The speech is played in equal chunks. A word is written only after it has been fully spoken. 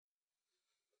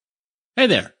Hey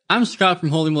there, I'm Scott from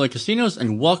Holy Moly Casinos,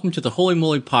 and welcome to the Holy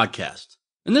Moly Podcast.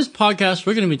 In this podcast,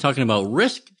 we're going to be talking about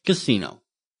Rizk Casino.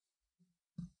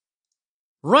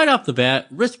 Right off the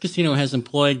bat, Rizk Casino has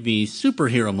employed the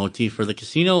superhero motif for the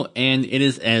casino, and it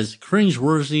is as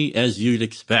cringeworthy as you'd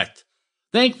expect.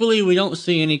 Thankfully, we don't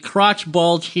see any crotch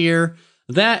bulge here.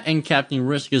 That and Captain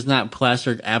Rizk is not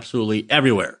plastered absolutely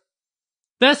everywhere.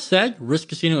 That said, Rizk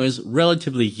Casino is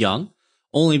relatively young,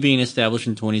 only being established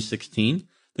in 2016.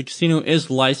 The casino is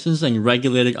licensed and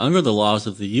regulated under the laws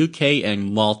of the UK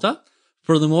and Malta.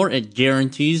 Furthermore, it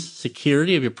guarantees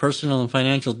security of your personal and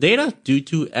financial data due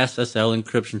to SSL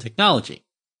encryption technology.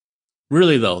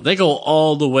 Really though, they go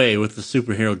all the way with the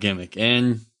superhero gimmick,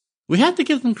 and we have to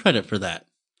give them credit for that.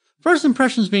 First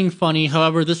impressions being funny,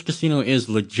 however, this casino is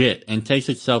legit and takes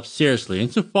itself seriously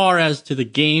insofar as to the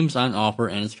games on offer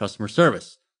and its customer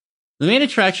service. The main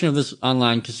attraction of this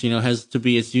online casino has to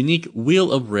be its unique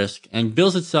Wheel of Risk, and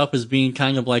bills itself as being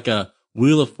kind of like a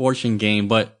Wheel of Fortune game,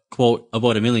 but, quote,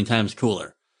 about 1,000,000 times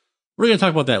cooler. We're going to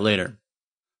talk about that later.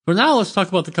 For now, let's talk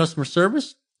about the customer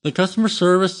service. The customer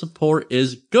service support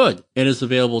is good. It is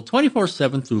available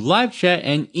 24/7 through live chat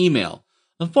and email.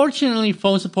 Unfortunately,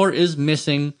 phone support is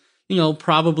missing.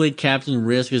 Probably Captain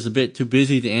Rizk is a bit too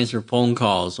busy to answer phone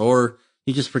calls, or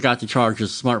he just forgot to charge his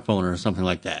smartphone or something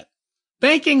like that.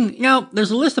 Banking,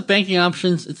 there's a list of banking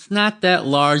options. It's not that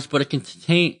large, but it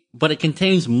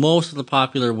contains most of the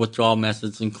popular withdrawal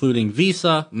methods, including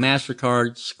Visa,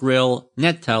 MasterCard, Skrill,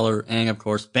 NetTeller, and of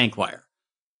course, Bankwire.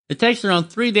 It takes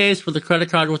around 3 days for the credit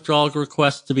card withdrawal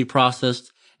requests to be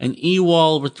processed, and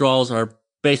e-wallet withdrawals are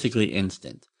basically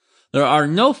instant. There are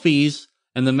no fees,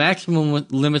 and the maximum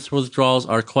limits for withdrawals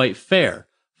are quite fair,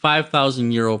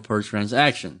 €5,000 per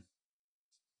transaction.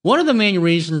 One of the main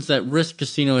reasons that Rizk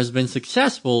Casino has been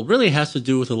successful really has to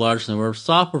do with the large number of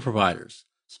software providers.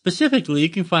 Specifically, you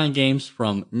can find games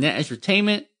from Net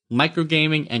Entertainment,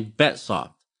 Microgaming, and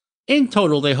BetSoft. In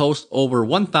total, they host over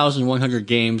 1,100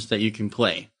 games that you can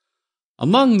play.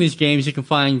 Among these games, you can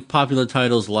find popular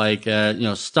titles like,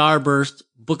 Starburst,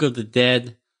 Book of the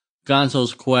Dead,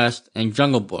 Gonzo's Quest, and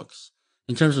Jungle Books.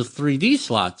 In terms of 3D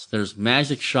slots, there's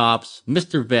Magic Shops,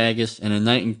 Mr. Vegas, and A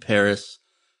Night in Paris.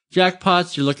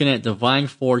 Jackpots, you're looking at Divine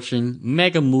Fortune,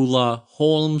 Mega Moolah,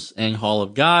 Holmes, and Hall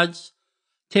of Gods.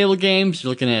 Table games, you're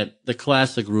looking at the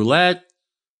classic Roulette,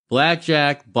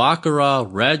 Blackjack, Baccarat,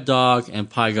 Red Dog, and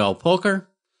Pai-Gow Poker.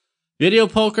 Video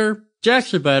poker,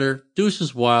 Jacks are better, Deuce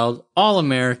is wild, All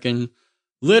American.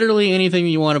 Literally anything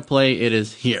you want to play, it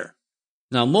is here.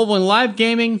 Now, mobile and live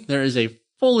gaming, there is a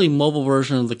fully mobile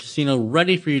version of the casino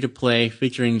ready for you to play,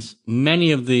 featuring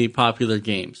many of the popular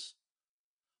games.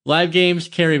 Live games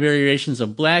carry variations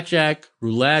of blackjack,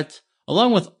 roulette,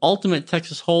 along with ultimate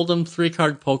Texas Hold'em,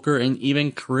 3-card poker, and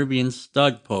even Caribbean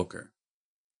stud poker.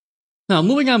 Now,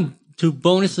 moving on to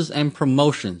bonuses and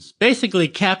promotions. Basically,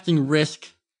 Captain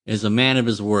Rizk is a man of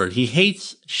his word. He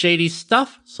hates shady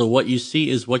stuff, so what you see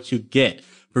is what you get.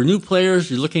 For new players,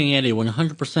 you're looking at a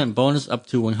 100% bonus up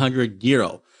to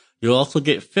 €100. You'll also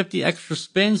get 50 extra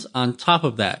spins on top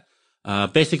of that.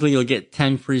 Basically, you'll get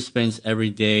 10 free spins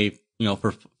every day,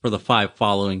 for the 5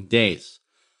 following days.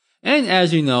 And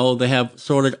as you know, they have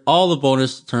sorted all the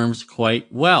bonus terms quite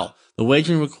well. The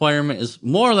wagering requirement is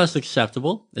more or less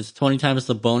acceptable. It's 20 times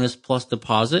the bonus plus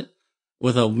deposit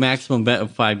with a maximum bet of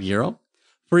 €5.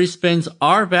 Free spins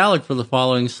are valid for the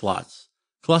following slots: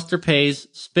 Cluster Pays,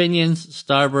 Spinions,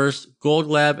 Starburst, Gold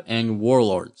Lab, and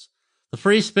Warlords. The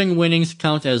free spin winnings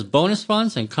count as bonus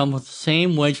funds and come with the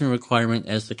same wagering requirement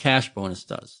as the cash bonus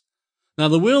does. Now,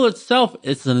 the wheel itself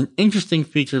is an interesting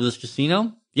feature of this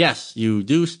casino. Yes, you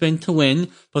do spin to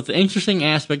win, but the interesting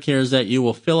aspect here is that you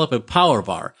will fill up a power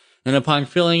bar, and upon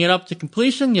filling it up to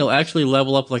completion, you'll actually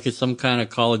level up like it's some kind of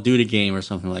Call of Duty game or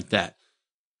something like that.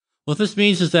 What this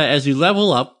means is that as you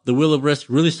level up, the Wheel of Risk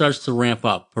really starts to ramp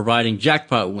up, providing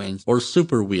jackpot wins or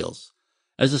super wheels.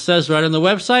 As it says right on the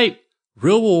website,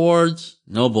 real rewards,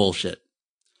 no bullshit.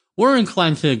 We're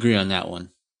inclined to agree on that one.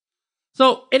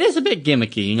 So, it is a bit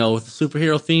gimmicky, with the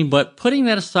superhero theme, but putting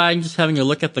that aside and just having a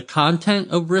look at the content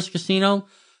of Rizk Casino,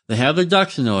 they have their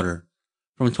ducks in order.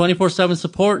 From 24/7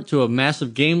 support to a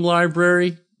massive game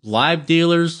library, live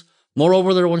dealers,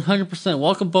 moreover their 100%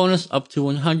 welcome bonus up to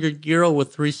 €100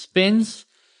 with 3 spins.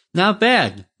 Not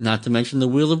bad, not to mention the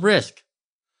Wheel of Risk.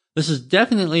 This is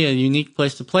definitely a unique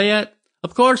place to play at.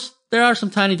 Of course, there are some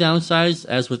tiny downsides,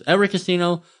 as with every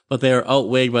casino, but they are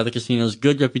outweighed by the casino's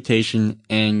good reputation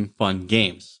and fun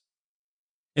games.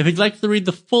 If you'd like to read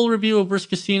the full review of Rizk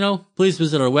Casino, please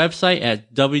visit our website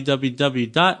at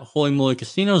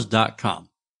www.holymolycasinos.com.